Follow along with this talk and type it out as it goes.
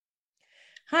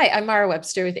Hi, I'm Mara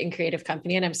Webster with In Creative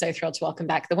Company, and I'm so thrilled to welcome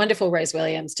back the wonderful Rose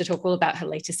Williams to talk all about her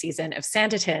latest season of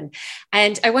Sanditon.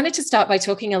 And I wanted to start by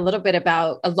talking a little bit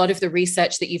about a lot of the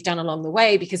research that you've done along the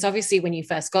way, because obviously when you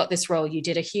first got this role, you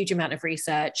did a huge amount of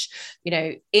research,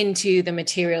 into the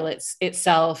material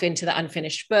itself, into the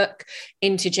unfinished book,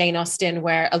 into Jane Austen,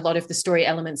 where a lot of the story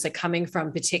elements are coming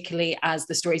from, particularly as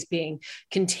the story's being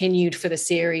continued for the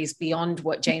series beyond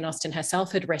what Jane Austen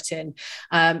herself had written.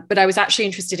 But I was actually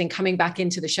interested in coming back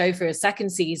into the show for a second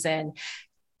season.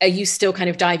 Are you still kind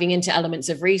of diving into elements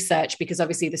of research? Because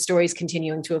obviously the story is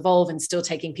continuing to evolve and still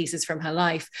taking pieces from her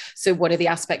life. So what are the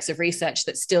aspects of research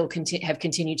that still have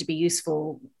continued to be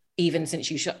useful even since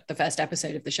you shot the first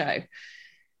episode of the show?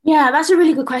 Yeah, that's a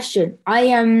really good question.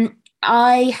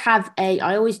 I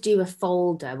always do a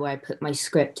folder where I put my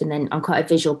script, and then I'm quite a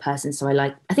visual person, so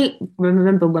I think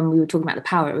remember when we were talking about the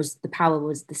power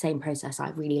was the same process. I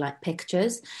really like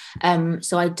pictures.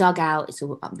 So I dug out, it's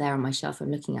all up there on my shelf, I'm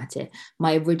looking at it,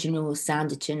 my original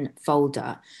Sanditon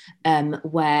folder,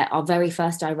 where our very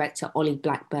first director, Ollie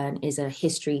Blackburn, is a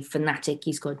history fanatic.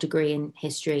 He's got a degree in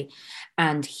history,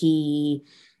 and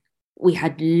we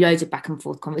had loads of back and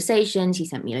forth conversations. He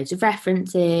sent me loads of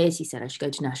references. He said I should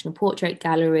go to National Portrait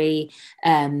Gallery,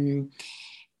 made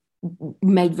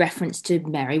reference to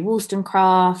Mary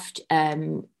Wollstonecraft.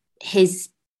 His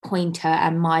pointer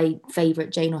and my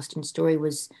favourite Jane Austen story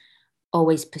was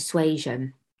always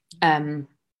Persuasion. And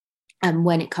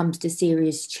when it comes to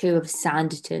series 2 of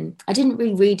Sanditon, I didn't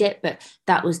reread it, but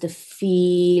that was the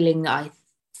feeling that I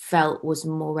felt was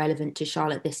more relevant to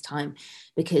Charlotte this time,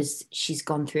 because she's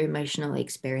gone through emotional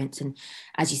experience, and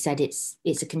as you said, it's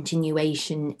a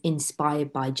continuation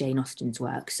inspired by Jane Austen's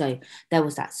work, so there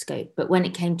was that scope. But when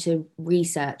it came to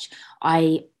research,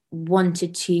 I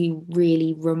wanted to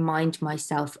really remind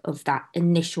myself of that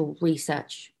initial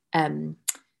research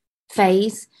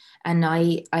phase, and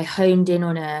I honed in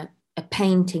on a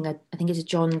painting. I think it's a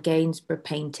John Gainsborough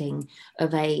painting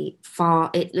of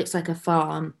it looks like a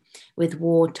farm with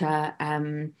water,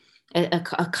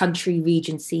 a country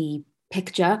regency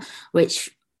picture,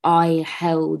 which I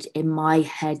held in my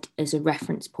head as a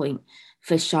reference point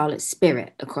for Charlotte's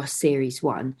spirit across series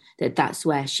 1, that's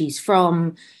where she's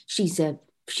from.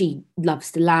 She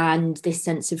loves the land. This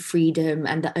sense of freedom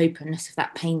and the openness of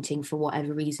that painting, for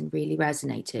whatever reason, really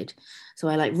resonated. So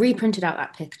I reprinted out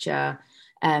that picture,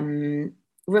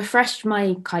 refreshed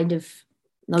my kind of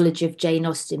knowledge of Jane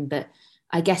Austen, but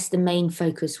I guess the main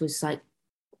focus was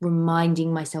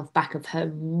reminding myself back of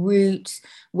her roots,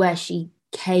 where she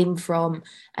came from.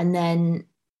 And then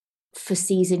for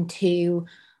season 2,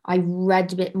 I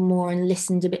read a bit more and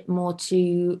listened a bit more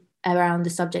to around the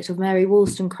subject of Mary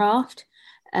Wollstonecraft.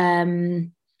 It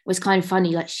was kind of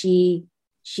funny, she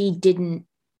didn't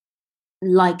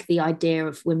like the idea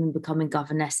of women becoming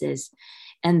governesses,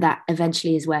 and that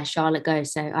eventually is where Charlotte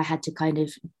goes. So I had to kind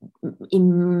of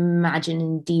imagine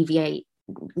and deviate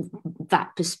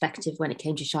that perspective when it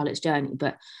came to Charlotte's journey.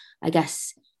 But I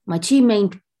guess my two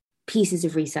main pieces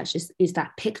of research is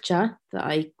that picture that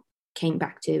I came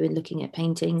back to and looking at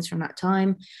paintings from that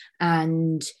time,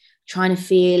 and trying to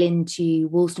feel into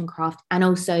Wollstonecraft and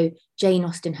also Jane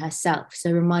Austen herself.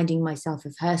 So reminding myself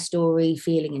of her story,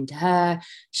 feeling into her.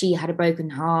 She had a broken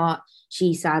heart.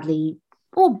 She sadly,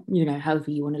 or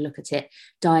however you want to look at it,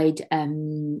 died.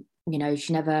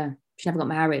 She never got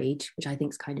married, which I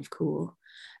think is kind of cool.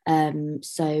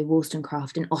 So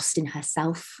Wollstonecraft and Austen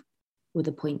herself were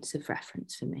the points of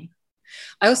reference for me.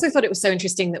 I also thought it was so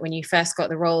interesting that when you first got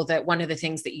the role, that one of the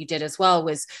things that you did as well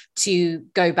was to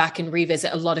go back and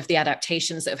revisit a lot of the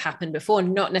adaptations that have happened before,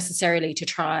 not necessarily to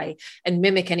try and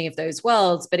mimic any of those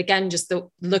worlds, but again, just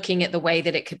looking at the way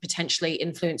that it could potentially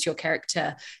influence your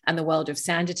character and the world of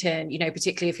Sanditon,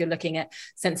 particularly if you're looking at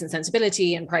Sense and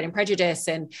Sensibility and Pride and Prejudice,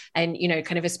 and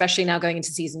kind of especially now going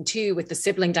into season 2 with the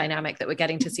sibling dynamic that we're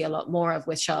getting to see a lot more of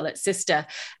with Charlotte's sister.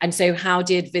 And so how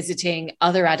did visiting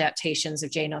other adaptations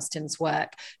of Jane Austen's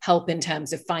work help in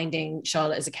terms of finding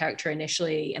Charlotte as a character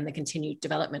initially and the continued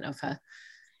development of her?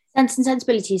 Sense and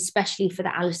Sensibility, especially for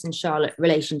the Alice and Charlotte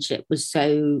relationship, was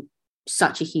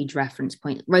such a huge reference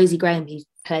point. Rosie Graham, who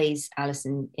plays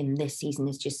Alison in this season,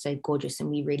 is just so gorgeous, and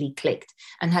we really clicked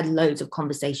and had loads of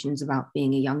conversations about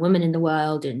being a young woman in the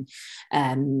world and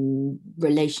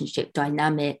relationship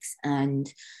dynamics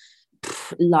and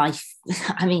life.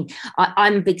 I mean,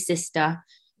 I'm a big sister.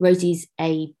 Rosie's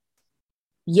a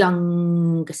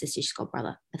younger sister. She's got a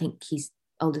brother. I think he's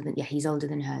older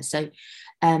than her. So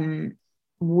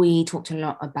we talked a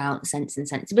lot about Sense and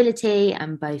Sensibility,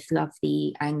 and both love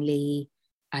the Ang Lee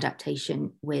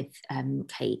adaptation with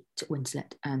Kate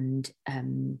Winslet and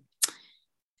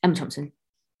Emma Thompson.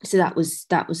 So that was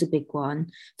a big one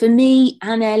for me.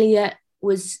 Anne Elliot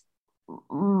was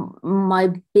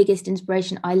my biggest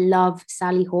inspiration. I love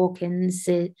Sally Hawkins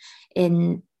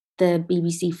in the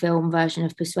BBC film version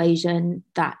of Persuasion.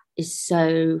 That is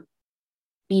so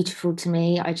beautiful to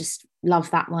me. I just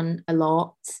love that one a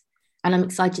lot, and I'm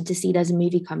excited to see there's a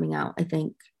movie coming out, I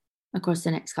think, across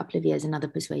the next couple of years, another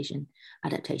Persuasion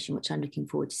adaptation, which I'm looking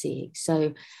forward to seeing.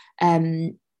 So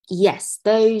yes,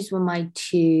 those were my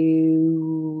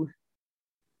two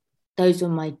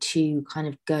kind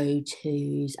of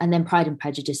go-tos. And then Pride and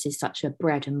Prejudice is such a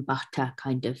bread and butter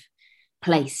kind of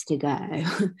place to go.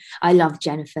 I love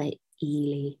Jennifer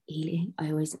Ely. I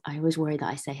always worry that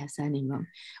I say her surname wrong.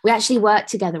 We actually worked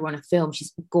together on a film.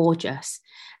 She's gorgeous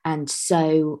and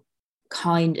so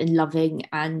kind and loving,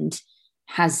 and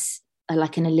has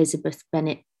like an Elizabeth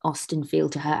Bennet Austen feel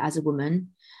to her as a woman.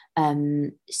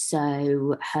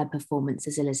 So her performance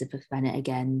as Elizabeth Bennet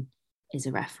again is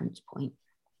a reference point.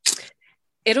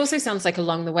 It also sounds like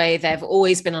along the way, there have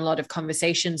always been a lot of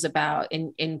conversations about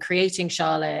in creating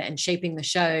Charlotte and shaping the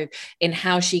show in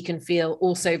how she can feel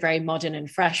also very modern and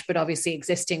fresh, but obviously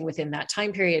existing within that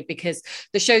time period, because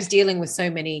the show's dealing with so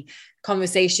many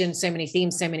conversations, so many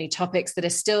themes, so many topics that are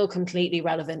still completely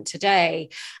relevant today.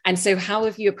 And so how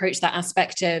have you approached that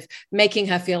aspect of making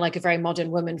her feel like a very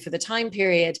modern woman for the time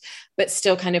period, but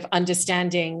still kind of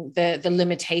understanding the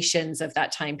limitations of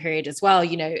that time period as well,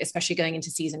 you know, especially going into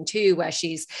season 2 where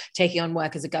she's taking on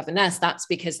work as a governess? That's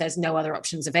because there's no other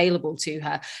options available to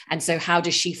her. And so how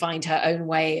does she find her own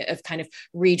way of kind of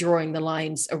redrawing the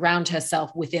lines around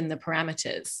herself within the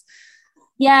parameters?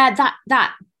 Yeah,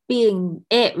 that being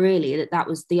it, really, that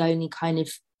was the only kind of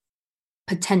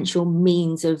potential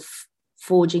means of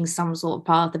forging some sort of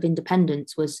path of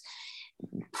independence.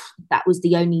 That was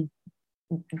the only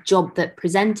job that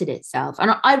presented itself.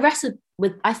 And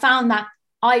I found that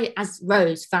as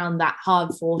Rose found that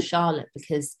hard for Charlotte,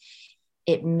 because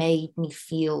it made me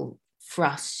feel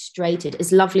frustrated.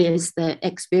 As lovely as the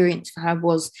experience for her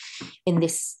was in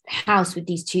this house with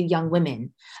these 2 young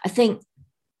women, I think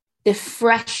the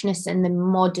freshness and the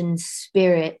modern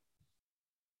spirit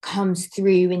comes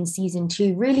through in season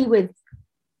 2, really, with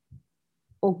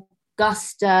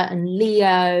Augusta and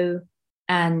Leo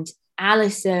and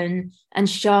Alison, and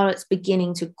Charlotte's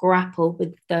beginning to grapple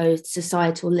with those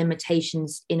societal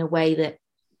limitations in a way that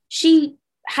she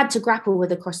had to grapple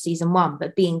with across season 1,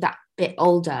 but being that bit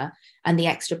older and the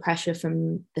extra pressure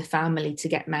from the family to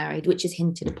get married, which is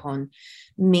hinted upon,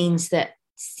 means that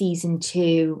season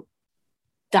 2,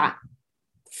 that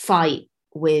fight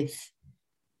with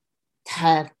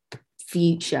her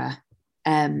future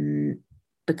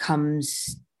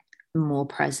becomes more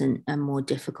present and more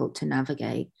difficult to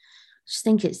navigate. I just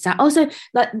think it's sad. Also,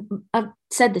 like I've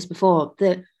said this before,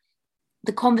 the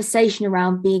conversation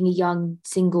around being a young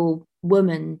single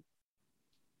woman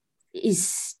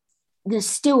is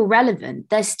still relevant.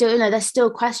 There's still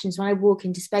questions when I walk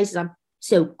into spaces. I'm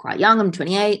still quite young, I'm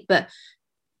 28, but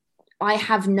I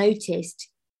have noticed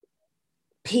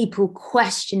people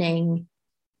questioning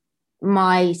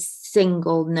my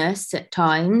singleness at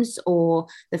times, or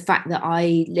the fact that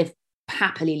I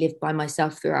happily lived by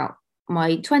myself throughout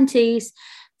my 20s.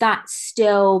 That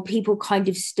still, people kind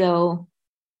of still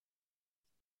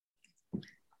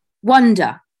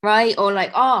wonder, right? Or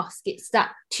like ask. It's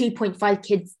that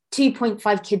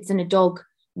 2.5 kids and a dog,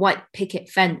 white picket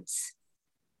fence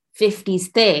 50s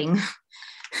thing.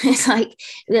 It's like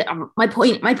my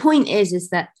point is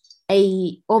that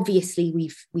obviously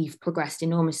we've progressed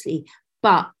enormously,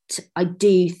 but I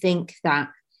do think that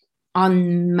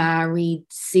unmarried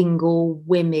single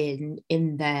women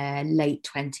in their late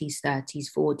 20s, 30s,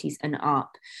 40s and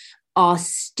up are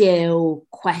still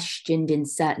questioned in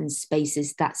certain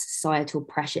spaces. That societal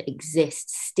pressure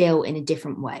exists still in a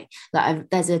different way. Like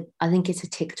I think it's a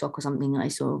TikTok or something that I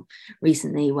saw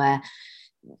recently where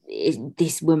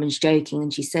this woman's joking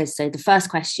and she says, so the first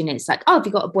question is like, oh, have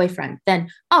you got a boyfriend? Then,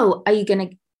 oh,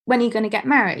 when are you gonna get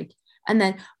married? And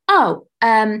then, oh,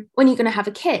 when are you gonna have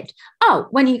a kid? Oh,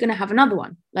 when are you gonna have another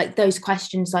one? Like those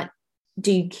questions like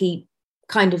do keep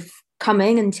kind of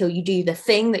coming until you do the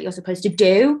thing that you're supposed to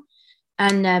do.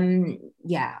 And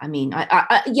yeah, I mean,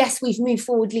 I yes, we've moved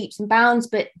forward leaps and bounds,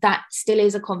 but that still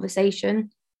is a conversation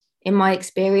in my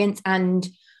experience. And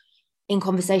in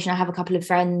conversation, I have a couple of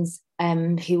friends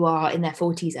who are in their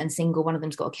 40s and single. One of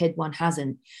them's got a kid, one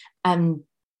hasn't. You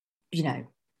know,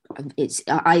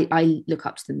 I look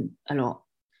up to them a lot.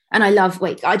 And I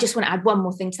just want to add one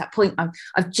more thing to that point.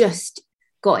 I've just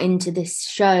got into this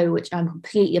show, which I'm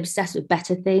completely obsessed with,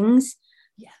 Better Things.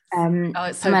 Yes. Oh,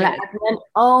 it's so good.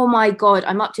 Oh my God,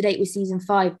 I'm up to date with season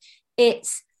 5.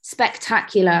 It's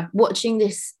spectacular. Watching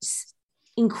this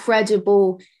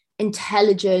incredible,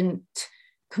 intelligent,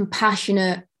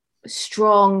 compassionate,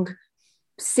 strong,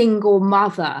 single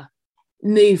mother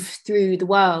move through the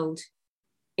world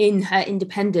in her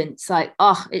independence, like,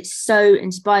 oh, it's so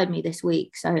inspired me this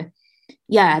week. So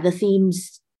yeah, the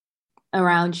themes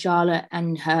around Charlotte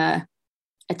and her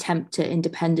attempt at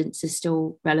independence is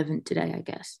still relevant today, I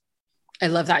guess. I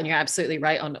love that. And you're absolutely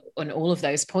right on all of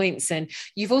those points. And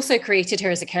you've also created her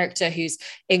as a character who's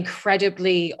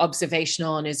incredibly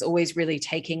observational and is always really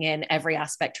taking in every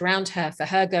aspect around her. For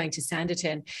her, going to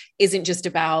Sanditon isn't just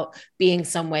about being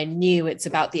somewhere new. It's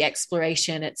about the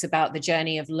exploration. It's about the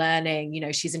journey of learning. You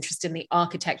know, she's interested in the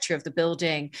architecture of the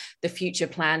building, the future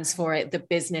plans for it, the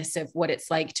business of what it's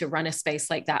like to run a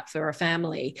space like that for a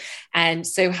family. And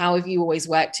so how have you always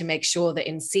worked to make sure that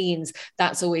in scenes,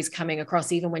 that's always coming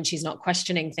across, even when she's not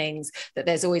questioning things, that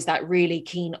there's always that really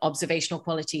keen observational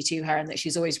quality to her, and that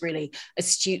she's always really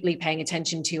astutely paying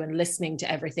attention to and listening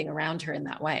to everything around her in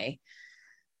that way?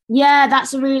 Yeah,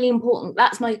 that's a really important,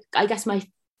 that's I guess my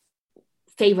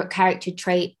favorite character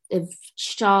trait of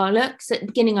Charlotte. Because at the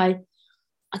beginning I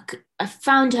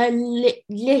found her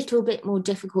little bit more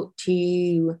difficult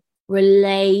to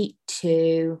relate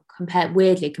to, compared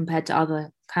to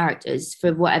other characters.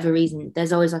 For whatever reason,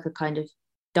 there's always like a kind of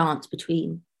dance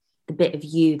between the bit of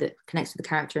you that connects with the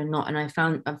character and not. And I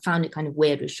found it kind of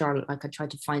weird with Charlotte. Like, I tried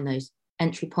to find those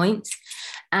entry points,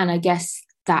 and I guess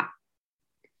that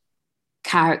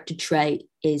character trait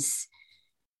is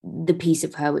the piece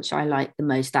of her which I like the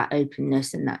most, that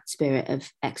openness and that spirit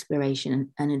of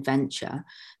exploration and adventure.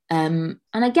 And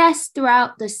I guess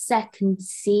throughout the second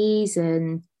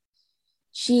season,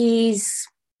 she's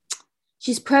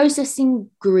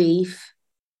processing grief,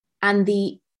 and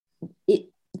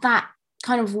that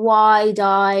kind of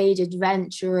wide-eyed,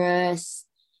 adventurous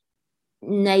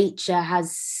nature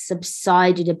has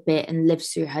subsided a bit and lives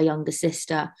through her younger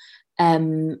sister.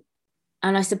 And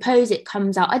I suppose it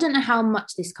comes out, I don't know how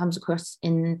much this comes across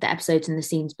in the episodes and the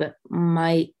scenes, but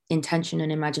my intention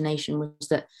and imagination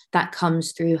was that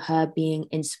comes through her being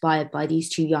inspired by these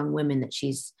two young women that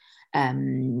she's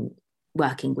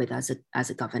working with as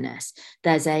a governess.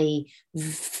 There's a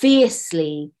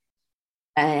fiercely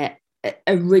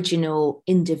original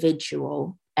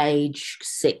individual, age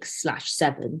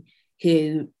 6/7,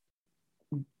 who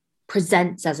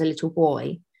presents as a little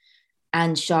boy,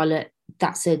 and Charlotte,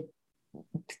 that's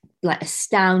like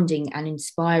astounding and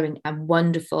inspiring and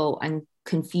wonderful and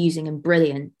confusing and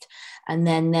brilliant. And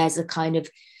then there's a kind of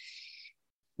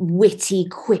witty,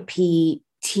 quippy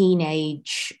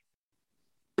teenage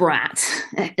brat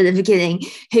at the beginning,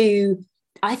 who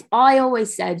I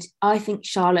always said, I think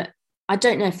Charlotte, I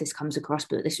don't know if this comes across,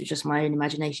 but this was just my own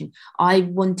imagination, I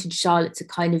wanted Charlotte to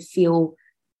kind of feel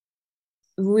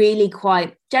really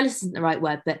quite, jealous isn't the right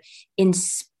word, but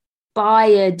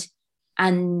inspired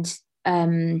and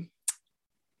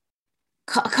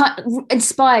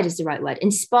inspired is the right word,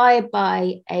 inspired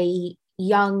by a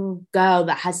young girl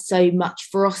that has so much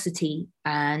ferocity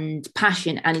and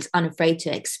passion and is unafraid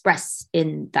to express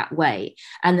in that way.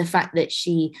 And the fact that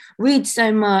she reads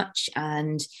so much,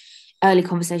 and early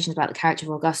conversations about the character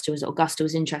of Augusta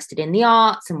was interested in the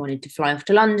arts and wanted to fly off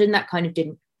to London. That kind of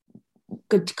didn't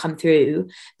good to come through,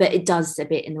 but it does a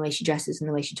bit in the way she dresses and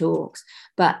the way she talks.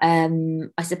 But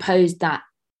I suppose that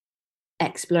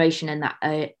exploration and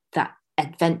that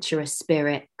adventurous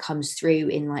spirit comes through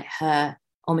in like her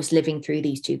almost living through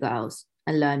these two girls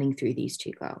and learning through these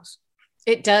two girls.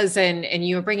 It does. And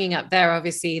you were bringing up there,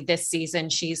 obviously this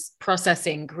season, she's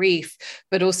processing grief,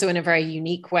 but also in a very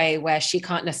unique way where she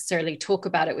can't necessarily talk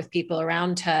about it with people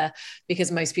around her,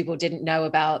 because most people didn't know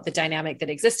about the dynamic that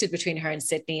existed between her and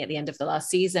Sidney at the end of the last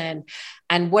season.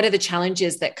 And what are the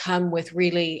challenges that come with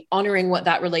really honoring what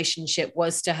that relationship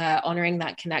was to her, honoring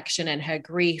that connection and her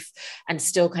grief, and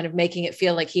still kind of making it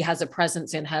feel like he has a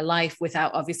presence in her life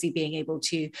without obviously being able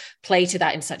to play to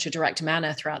that in such a direct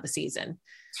manner throughout the season.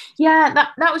 Yeah,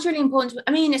 that was really important.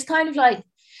 I mean, it's kind of like,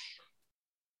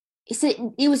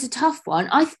 it was a tough one.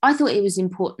 I thought it was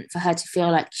important for her to feel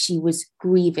like she was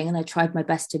grieving, and I tried my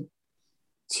best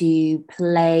to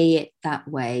play it that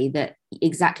way, that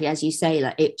exactly as you say,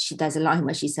 like there's a line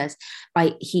where she says,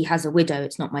 he has a widow,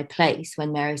 it's not my place,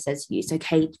 when Mary says it's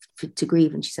okay to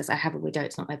grieve, and she says, I have a widow,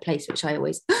 it's not my place, which I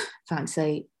always found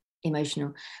so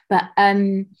emotional. But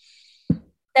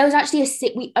there was actually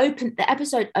the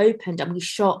episode opened and we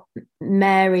shot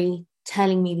Mary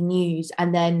telling me the news,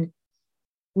 and then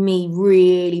me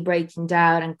really breaking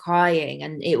down and crying,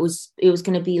 and it was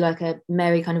going to be like a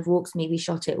Mary kind of walks me. We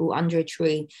shot it all under a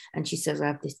tree, and she says, I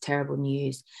have this terrible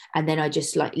news, and then I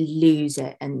just like lose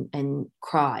it and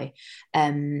cry,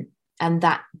 and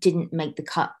that didn't make the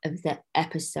cut of the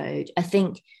episode. I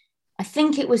think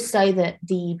it was so that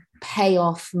the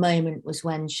payoff moment was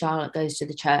when Charlotte goes to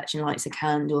the church and lights a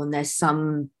candle, and there's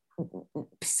some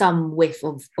whiff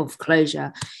of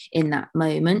closure in that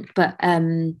moment. But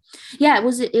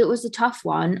it was a tough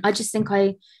one. I just think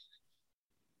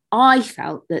I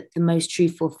felt that the most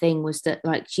truthful thing was that,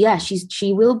 like,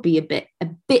 she will be a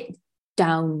bit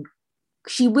down.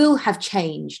 She will have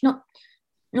changed. Not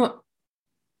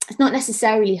it's not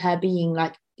necessarily her being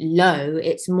like low.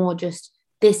 It's more just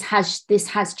this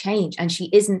has changed, and she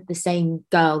isn't the same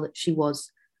girl that she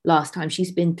was last time.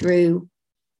 She's been through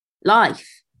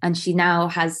life, and she now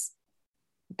has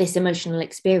this emotional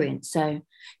experience. So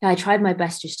I tried my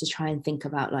best just to try and think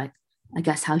about, like, I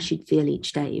guess how she'd feel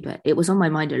each day, but it was on my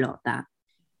mind a lot. That,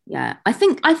 yeah, I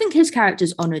think his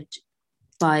character's honoured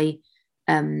by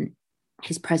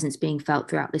his presence being felt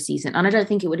throughout the season, and I don't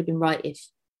think it would have been right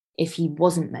if he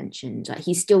wasn't mentioned. Like,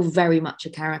 he's still very much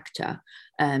a character,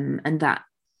 and that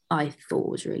I thought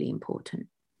was really important.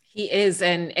 He is,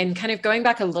 and kind of going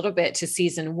back a little bit to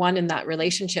season 1 in that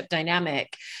relationship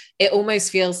dynamic, it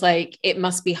almost feels like it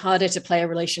must be harder to play a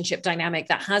relationship dynamic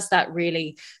that has that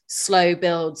really slow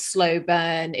build, slow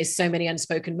burn, is so many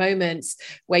unspoken moments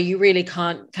where you really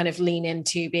can't kind of lean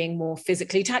into being more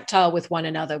physically tactile with one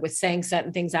another, with saying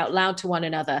certain things out loud to one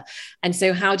another. And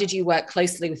so how did you work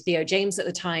closely with Theo James at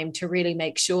the time to really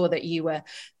make sure that you were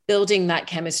building that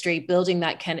chemistry, building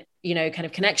that kind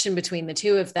of connection between the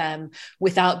two of them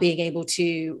without being able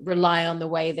to rely on the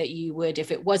way that you would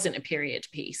if it wasn't a period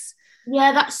piece?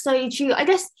 Yeah, that's so true. I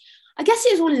guess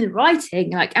it was all in the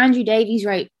writing. Like, Andrew Davies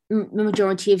wrote the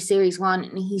majority of series 1,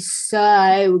 and he's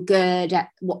so good at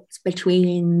what's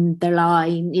between the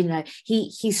line. You know,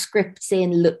 he scripts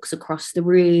in, looks across the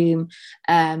room.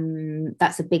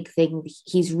 That's a big thing.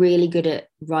 He's really good at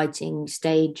writing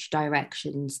stage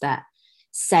directions that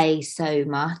say so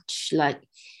much. Like,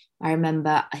 I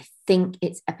remember, I think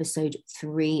it's episode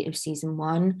 3 of season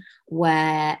 1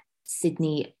 where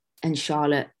Sidney and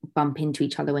Charlotte bump into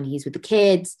each other when he's with the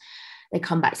kids. They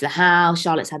come back to the house.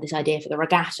 Charlotte's had this idea for the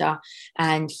regatta,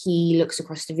 and he looks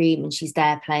across the room and she's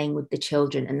there playing with the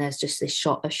children, and there's just this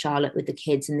shot of Charlotte with the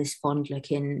kids and this fond look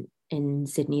in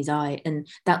Sidney's eye, and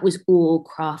that was all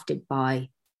crafted by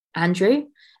Andrew.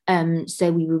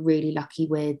 So we were really lucky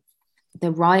with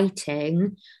the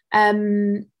writing,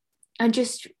 and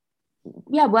just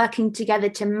working together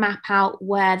to map out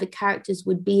where the characters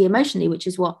would be emotionally, which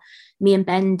is what me and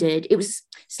Ben did. It was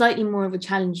slightly more of a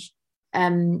challenge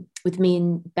with me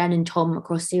and Ben and Tom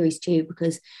across series 2,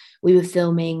 because we were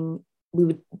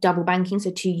double banking,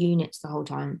 so 2 units the whole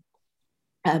time,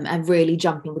 and really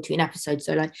jumping between episodes.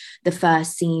 So, like, the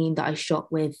first scene that I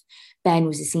shot with Ben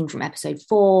was a scene from episode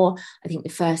 4. I think the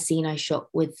first scene I shot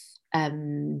with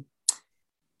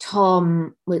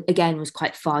Tom, again, was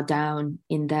quite far down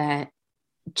in their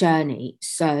journey.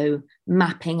 So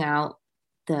mapping out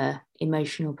the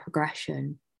emotional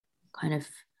progression, kind of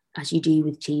as you do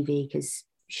with TV, because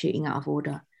shooting out of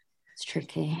order, it's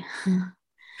tricky.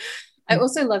 I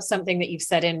also love something that you've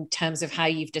said in terms of how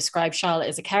you've described Charlotte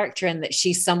as a character, and that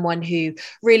she's someone who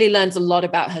really learns a lot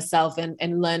about herself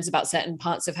and learns about certain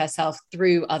parts of herself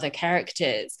through other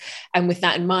characters. And with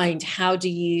that in mind, how do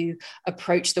you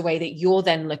approach the way that you're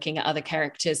then looking at other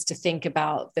characters to think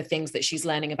about the things that she's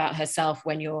learning about herself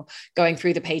when you're going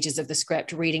through the pages of the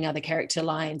script, reading other character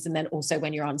lines, and then also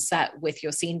when you're on set with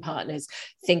your scene partners,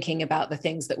 thinking about the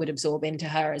things that would absorb into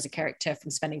her as a character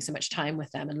from spending so much time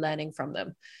with them and learning from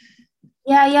them?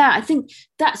 Yeah, I think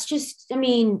that's just, I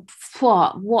mean,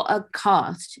 what a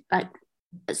cast, like,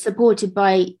 supported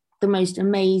by the most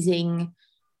amazing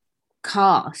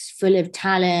cast, full of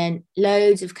talent,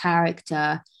 loads of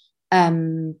character. I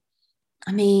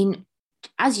mean,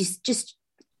 as you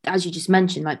just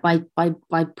mentioned, like, by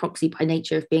proxy, by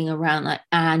nature of being around, like,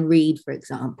 Anne Reid, for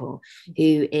example,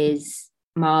 who is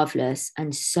marvelous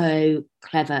and so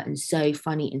clever and so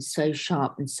funny and so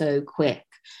sharp and so quick.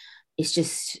 It's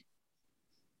just,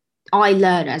 I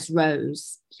learn as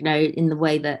Rose, in the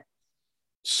way that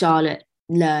Charlotte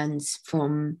learns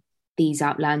from these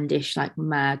outlandish, like,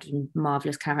 mad and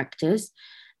marvelous characters.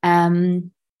 I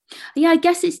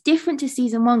guess it's different to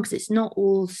season 1 because it's not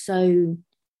all so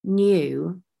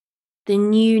new. The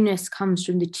newness comes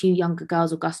from the 2 younger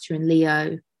girls, Augusta and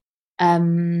Leo. I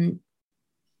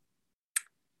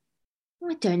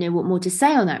don't know what more to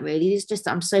say on that, really. It's just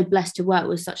that I'm so blessed to work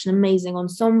with such an amazing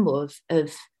ensemble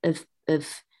of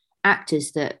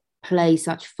actors that play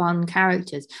such fun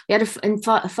characters. We had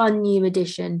a fun new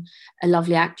addition, a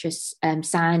lovely actress,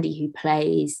 Sandy, who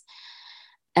plays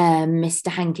Mr.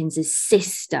 Hankins's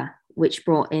sister, which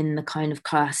brought in the kind of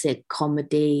classic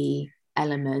comedy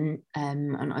element,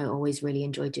 and I always really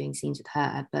enjoy doing scenes with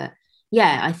her. But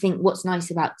yeah, I think what's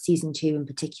nice about season 2 in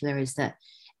particular is that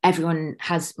everyone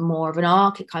has more of an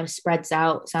arc. It kind of spreads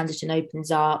out. Sanditon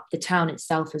opens up, the town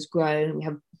itself has grown, we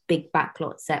have big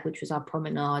backlot set, which was our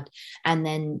promenade, and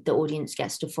then the audience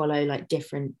gets to follow like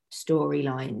different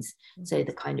storylines, so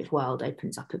the kind of world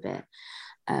opens up a bit.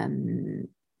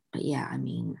 But yeah, I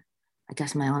mean, I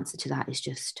guess my answer to that is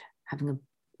just having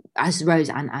as Rose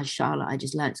and as Charlotte, I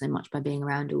just learned so much by being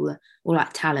around all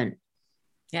that talent.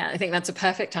 Yeah, I think that's a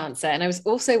perfect answer. And I was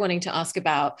also wanting to ask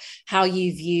about how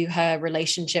you view her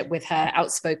relationship with her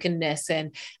outspokenness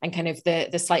and kind of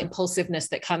the slight impulsiveness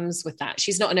that comes with that.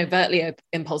 She's not an overtly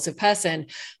impulsive person,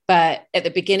 but at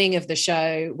the beginning of the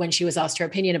show, when she was asked her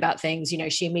opinion about things, you know,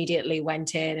 she immediately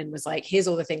went in and was like, here's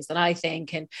all the things that I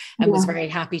think, and was very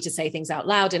happy to say things out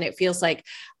loud. And it feels like,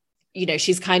 you know,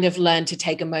 she's kind of learned to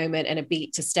take a moment and a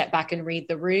beat to step back and read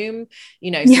the room,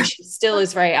 you know, so she still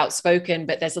is very outspoken,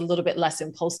 but there's a little bit less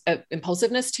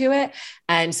impulsiveness to it.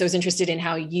 And so I was interested in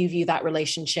how you view that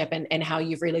relationship and how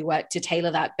you've really worked to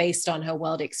tailor that based on her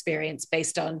world experience,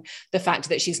 based on the fact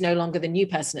that she's no longer the new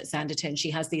person at Sanditon. She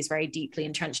has these very deeply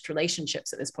entrenched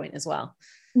relationships at this point as well.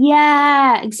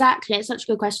 Yeah, exactly. It's such a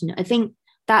good question. I think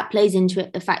that plays into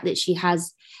it, the fact that she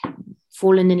has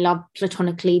fallen in love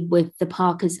platonically with the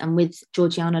Parkers and with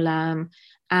Georgiana Lamb,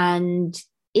 and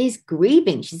is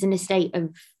grieving. She's in a state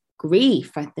of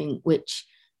grief, I think, which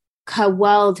her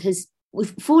world has,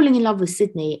 with falling in love with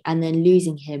Sidney and then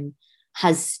losing him,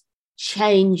 has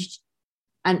changed,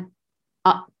 and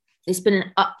it's been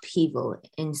an upheaval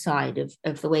inside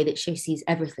of the way that she sees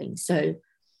everything. So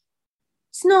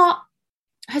it's not,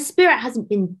 her spirit hasn't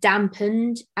been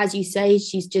dampened, as you say,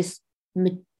 she's just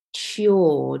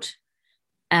matured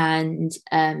and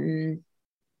I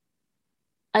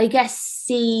guess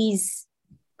sees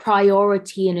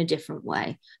priority in a different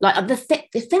way. Like the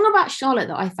thing about Charlotte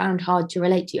that I found hard to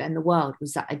relate to and the world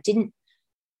was that I didn't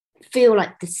feel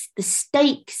like the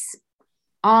stakes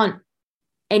aren't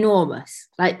enormous.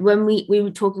 Like when we were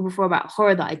talking before about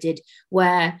horror that I did,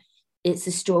 where it's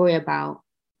a story about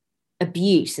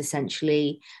abuse,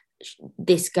 essentially.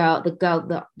 This girl,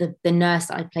 the nurse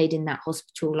that I played in that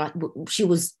hospital, like she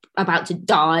was about to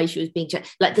die, she was being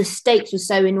like, the stakes were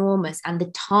so enormous and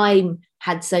the time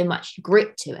had so much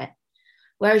grit to it,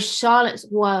 whereas Charlotte's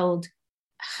world,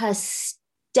 her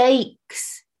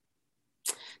stakes,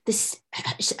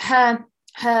 her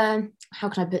how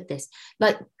can I put this,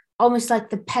 like almost like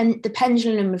the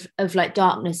pendulum of like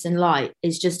darkness and light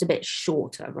is just a bit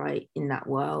shorter, right, in that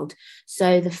world.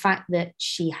 So the fact that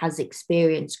she has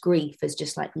experienced grief has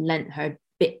just like lent her a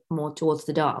bit more towards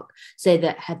the dark, so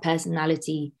that her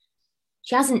personality,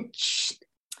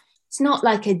 it's not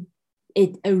like a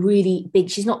really big,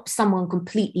 she's not someone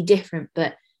completely different,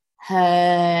 but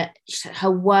her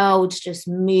world just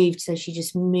moved, so she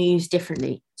just moves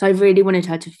differently. So I really wanted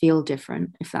her to feel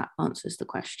different, if that answers the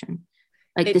question.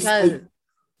 Like it this, does.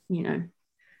 You know,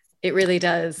 it really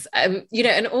does. You know,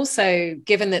 and also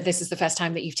given that this is the first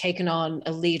time that you've taken on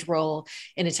a lead role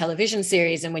in a television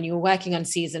series, and when you were working on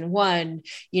season 1,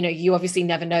 you know, you obviously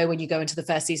never know when you go into the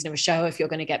first season of a show if you're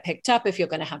going to get picked up, if you're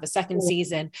going to have a second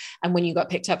season. And when you got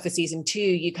picked up for season 2,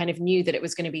 you kind of knew that it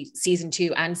was going to be season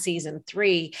 2 and season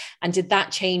 3. And did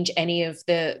that change any of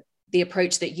the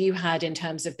approach that you had in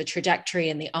terms of the trajectory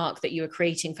and the arc that you were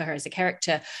creating for her as a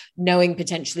character, knowing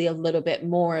potentially a little bit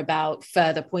more about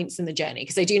further points in the journey?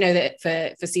 Because I do know that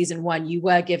for season 1, you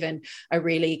were given a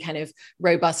really kind of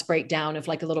robust breakdown of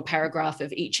like a little paragraph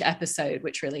of each episode,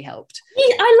 which really helped.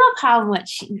 I love how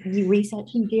much you research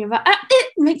and do about it.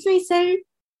 It makes me so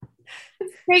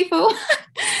grateful.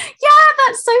 Yeah,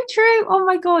 that's so true. Oh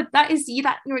my god,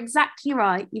 you're exactly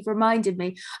right. You've reminded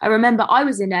me. I remember I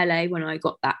was in LA when I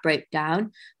got that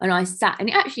breakdown, and I sat, and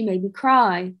it actually made me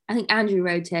cry. I think Andrew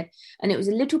wrote it, and it was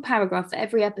a little paragraph for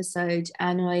every episode,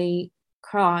 and I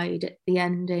cried at the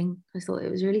ending. I thought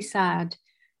it was really sad.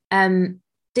 Didn't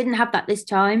have that this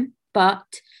time, but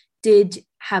did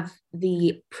have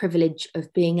the privilege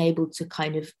of being able to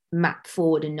kind of map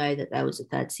forward and know that there was a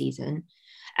third season.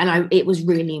 And it was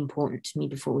really important to me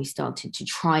before we started to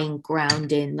try and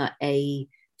ground in like a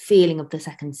feeling of the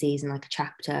second season, like a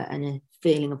chapter, and a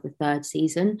feeling of the third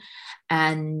season.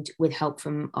 And with help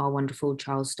from our wonderful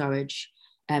Charles Sturridge,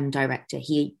 director,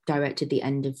 he directed the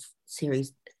end of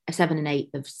series 7 and 8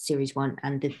 of series 1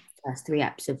 and the first 3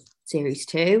 episodes of series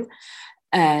 2.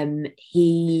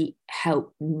 He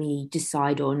helped me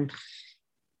decide on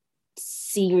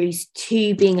series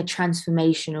 2 being a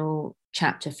transformational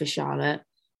chapter for Charlotte,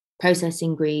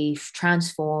 processing grief,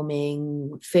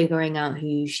 transforming, figuring out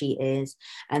who she is,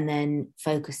 and then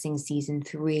focusing season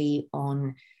 3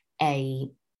 on a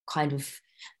kind of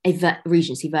a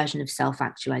Regency version of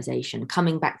self-actualization,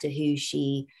 coming back to who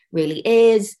she really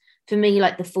is. For me,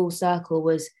 like the full circle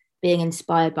was being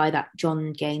inspired by that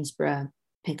John Gainsborough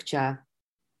picture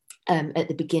at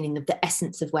the beginning of the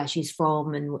essence of where she's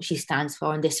from and what she stands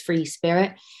for, and this free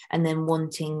spirit, and then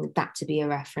wanting that to be a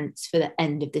reference for the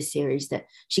end of the series, that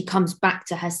she comes back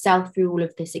to herself through all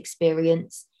of this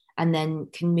experience and then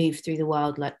can move through the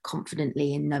world like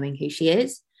confidently in knowing who she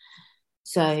is.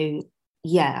 So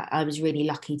yeah, I was really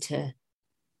lucky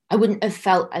I wouldn't have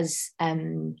felt as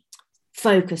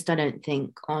focused, I don't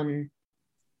think, on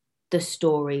the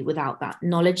story without that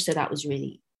knowledge. So that was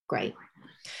really great.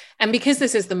 And because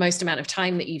this is the most amount of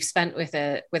time that you've spent with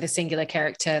a singular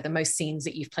character, the most scenes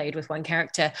that you've played with one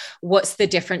character, what's the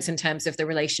difference in terms of the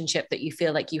relationship that you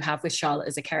feel like you have with Charlotte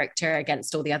as a character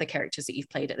against all the other characters that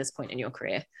you've played at this point in your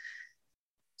career?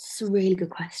 It's a really good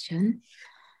question.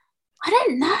 I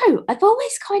don't know. I've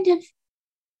always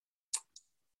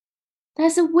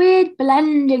there's a weird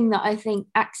blending that I think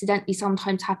accidentally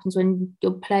sometimes happens when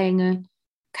you're playing a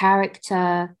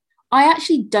character. I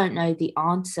actually don't know the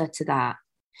answer to that.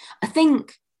 I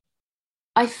think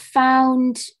I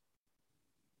found,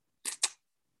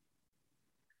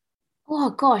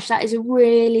 oh gosh, that is a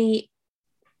really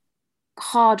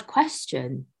hard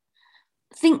question.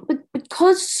 I think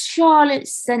because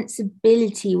Charlotte's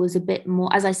sensibility was a bit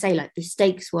more, as I say, like the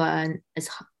stakes weren't as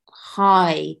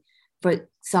high. For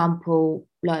example,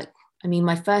 like, I mean,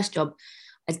 my first job,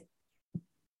 I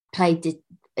played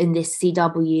in this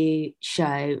CW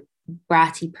show,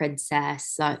 bratty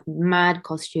princess, like mad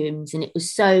costumes, and it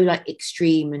was so like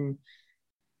extreme and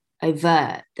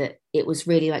overt that it was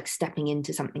really like stepping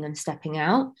into something and stepping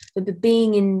out. But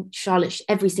being in Charlotte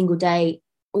every single day,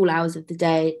 all hours of the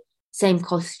day, same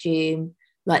costume,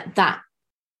 like that,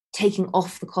 taking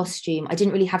off the costume, I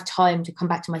didn't really have time to come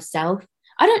back to myself.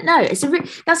 I don't know.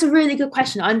 That's a really good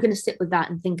question. I'm going to sit with that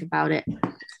and think about it.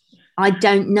 I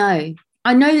don't know.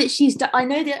 I know that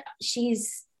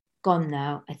she's gone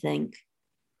now, I think.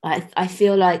 I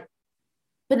feel like,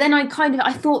 but then I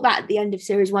thought that at the end of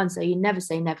series 1, so you never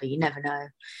say never, you never know.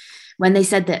 When they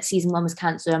said that season 1 was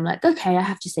cancelled, I'm like, okay, I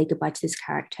have to say goodbye to this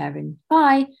character and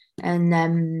bye.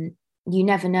 And you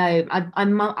never know.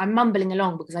 I'm mumbling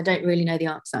along because I don't really know the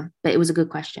answer, but it was a good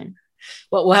question.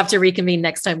 Well, we'll have to reconvene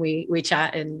next time we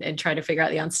chat and try to figure out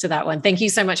the answer to that one. Thank you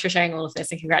so much for sharing all of this,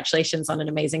 and congratulations on an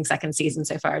amazing second season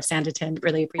so far of Sanditon.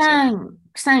 Really appreciate it.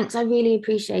 Thanks. I really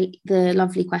appreciate the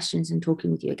lovely questions and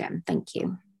talking with you again. Thank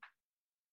you.